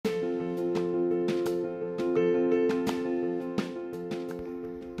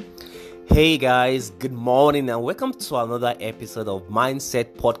Hey guys, good morning and welcome to another episode of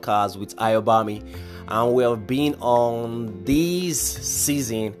Mindset Podcast with Ayobami. And we have been on this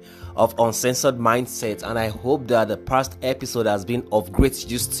season of Uncensored Mindset, and I hope that the past episode has been of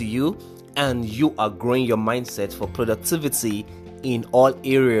great use to you and you are growing your mindset for productivity in all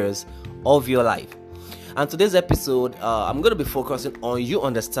areas of your life. And today's episode, I'm going to be focusing on you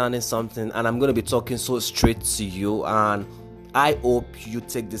understanding something, and I'm going to be talking so straight to you, and I hope you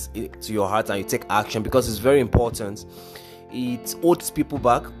take this to your heart and you take action because it's very important. It holds people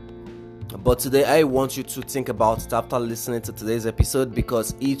back. But today I want you to think about it after listening to today's episode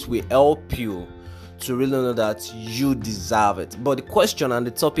because it will help you to really know that you deserve it. But the question and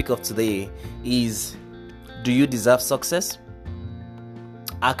the topic of today is, do you deserve success?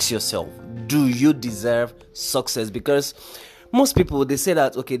 Ask yourself, do you deserve success? Because most people, they say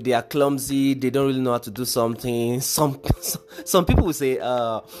that, okay, they are clumsy, they don't really know how to do something. Some people will say,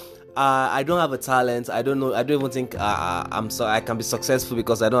 I don't have a talent. I don't even think I can be successful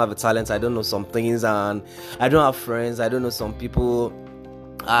because I don't have a talent. I don't know some things, and I don't have friends. I don't know some people.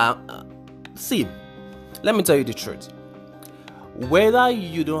 See, let me tell you the truth. Whether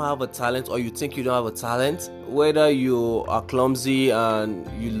you don't have a talent or you think you don't have a talent, whether you are clumsy and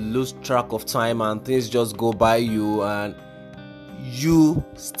you lose track of time and things just go by you, and you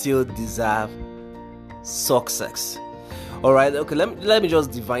still deserve success. All right, okay, let me just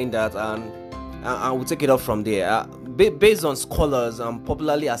define that, and we'll take it up from there. Based on scholars and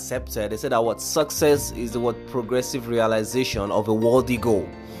popularly accepted, they say that what success is the progressive realization of a worthy goal.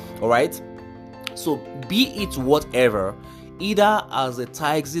 All right, so be it whatever, either as a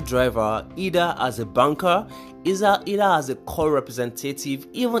taxi driver, either as a banker, either as a core representative,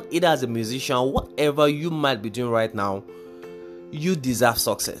 either as a musician, whatever you might be doing right now, you deserve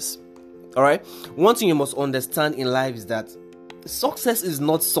success. All right. One thing you must understand in life is that success is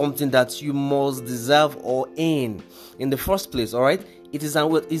not something that you must deserve or earn in the first place. All right.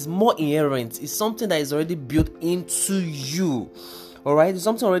 It's more inherent. It's something that is already built into you. All right. It's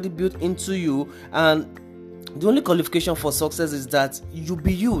something already built into you, and the only qualification for success is that you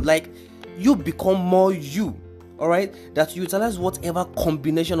be you. Like, you become more you. All right, that you utilize whatever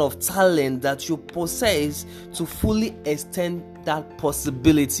combination of talent that you possess to fully extend that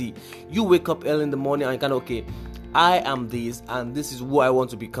possibility. You wake up early in the morning and okay, I am this and this is who I want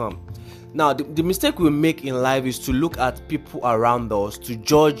to become. Now, the mistake we make in life is to look at people around us to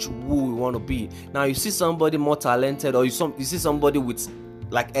judge who we want to be. Now, you see somebody more talented, or you see somebody with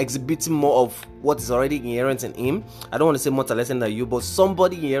like exhibiting more of what is already inherent in him. I don't want to say more talented than you, but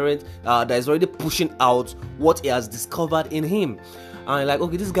somebody inherent that is already pushing out what he has discovered in him. And like,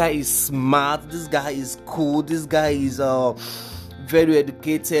 okay, this guy is smart, this guy is cool, this guy is very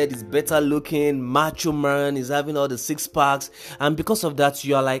educated, is better looking, macho man, is having all the six packs, and because of that,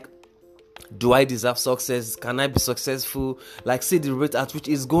 you are like, do I deserve success? Can I be successful? Like, see the rate at which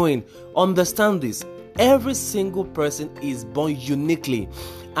it's going. Understand this. Every single person is born uniquely,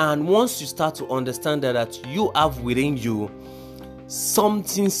 and once you start to understand that you have within you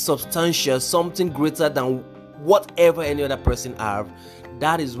something substantial, something greater than whatever any other person have,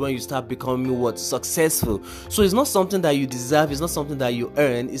 that is when you start becoming successful. So it's not something that you deserve, it's not something that you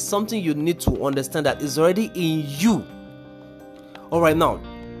earn, it's something you need to understand that is already in you. All right, now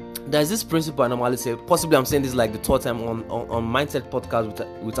there's this principle I normally say, possibly I'm saying this like the third time on Mindset Podcast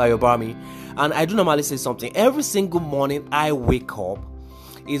with Ayobami, and I do normally say something. Every single morning I wake up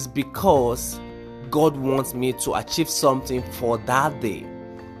is because God wants me to achieve something for that day,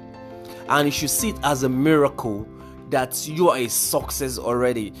 and you should see it as a miracle that you are a success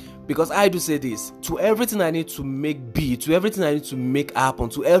already. Because I do say this, to everything I need to make be, to everything I need to make happen,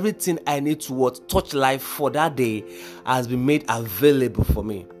 to everything I need to touch life for that day has been made available for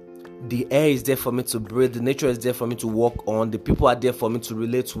me. The air is there for me to breathe, the nature is there for me to walk on, the people are there for me to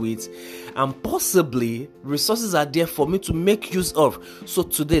relate with, and possibly resources are there for me to make use of. So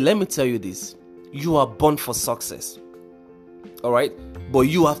today, let me tell you this, you are born for success. All right, but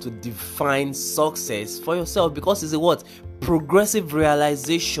you have to define success for yourself, because it's a progressive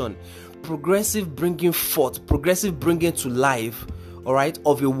realization, progressive bringing forth, progressive bringing to life, all right,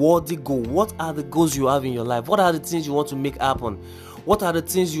 of a worthy goal. What are the goals you have in your life? What are the things you want to make happen? What are the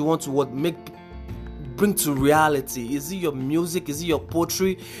things you want to bring to reality? Is it your music? Is it your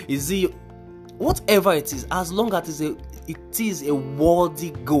poetry? Is it whatever it is? As long as it is a worthy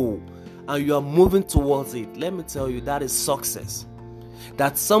goal and you are moving towards it, let me tell you, that is success.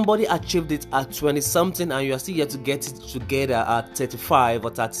 That somebody achieved it at 20 something and you are still yet to get it together at 35 or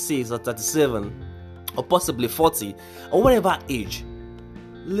 36 or 37 or possibly 40 or whatever age.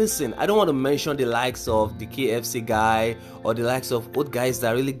 Listen, I don't want to mention the likes of the KFC guy or the likes of old guys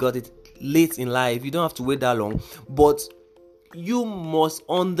that really got it. late in life. You don't have to wait that long. But you must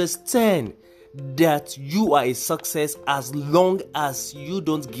understand that you are a success as long as you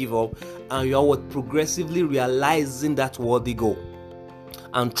don't give up and you are progressively realizing that worthy goal.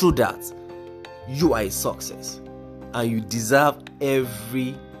 And through that, you are a success and you deserve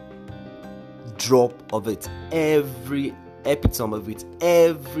every drop of it, every epitome of it,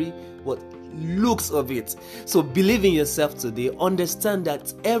 every what looks of it. So believe in yourself today. Understand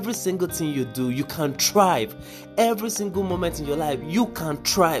that every single thing you do, you can thrive. Every single moment in your life, you can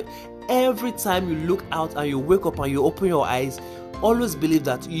thrive. Every time you look out and you wake up and you open your eyes, always believe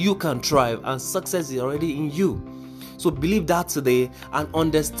that you can thrive and success is already in you. So believe that today and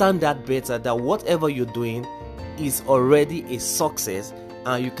understand that better, that whatever you're doing is already a success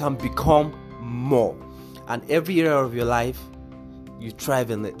and you can become more. And every area of your life, you thrive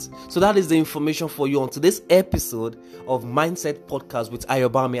in it. So that is the information for you on today's episode of Mindset Podcast with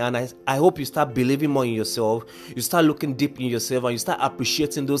Ayobami. And I hope you start believing more in yourself. You start looking deep in yourself and you start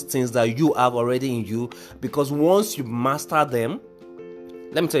appreciating those things that you have already in you. Because once you master them,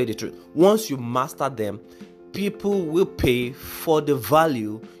 let me tell you the truth. Once you master them, people will pay for the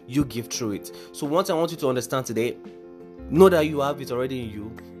value you give through it. So one thing I want you to understand today, know that you have it already in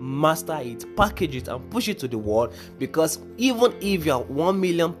you, master it, package it, and push it to the world. Because even if you are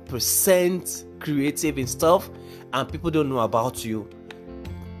 1,000,000% creative in stuff and people don't know about you,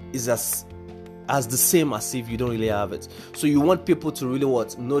 it's as the same as if you don't really have it. So you want people to really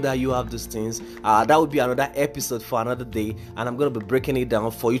know that you have these things. That would be another episode for another day, and I'm going to be breaking it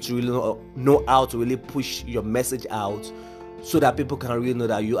down for you to really know how to really push your message out so that people can really know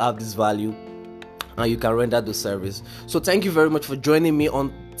that you have this value and you can render the service. So thank you very much for joining me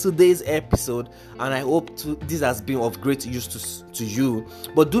on today's episode, and I hope this has been of great use to you.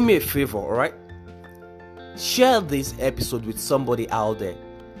 But do me a favor, all right? Share this episode with somebody out there,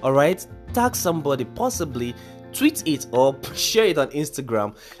 all right? Tag somebody, possibly tweet it or share it on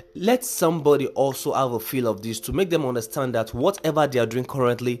Instagram. Let somebody also have a feel of this to make them understand that whatever they are doing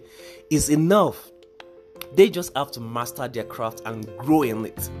currently is enough. They just have to master their craft and grow in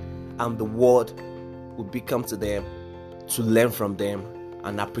it, and the world will become to them to learn from them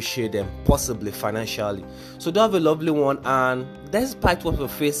and appreciate them, possibly financially. So do have a lovely one. And despite what we're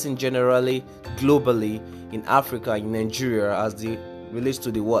facing generally, globally, in Africa, in Nigeria, as it relates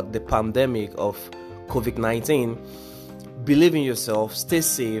to the pandemic of COVID-19, believe in yourself, stay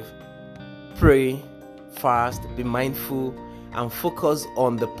safe, pray, fast, be mindful, and focus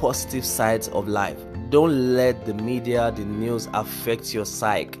on the positive sides of life. Don't let the media, the news affect your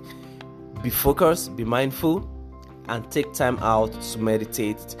psyche. Be focused, be mindful, and take time out to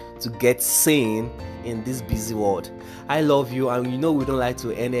meditate, to get sane in this busy world. I love you, and we don't like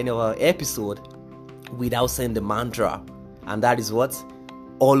to end any of our episode without saying the mantra, and that is what?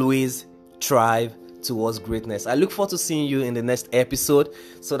 Always strive towards greatness. I look forward to seeing you in the next episode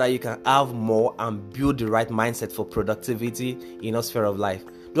so that you can have more and build the right mindset for productivity in your sphere of life.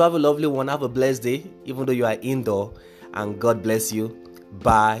 Do have a lovely one. Have a blessed day, even though you are indoor, and God bless you.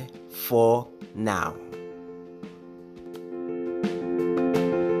 Bye for now.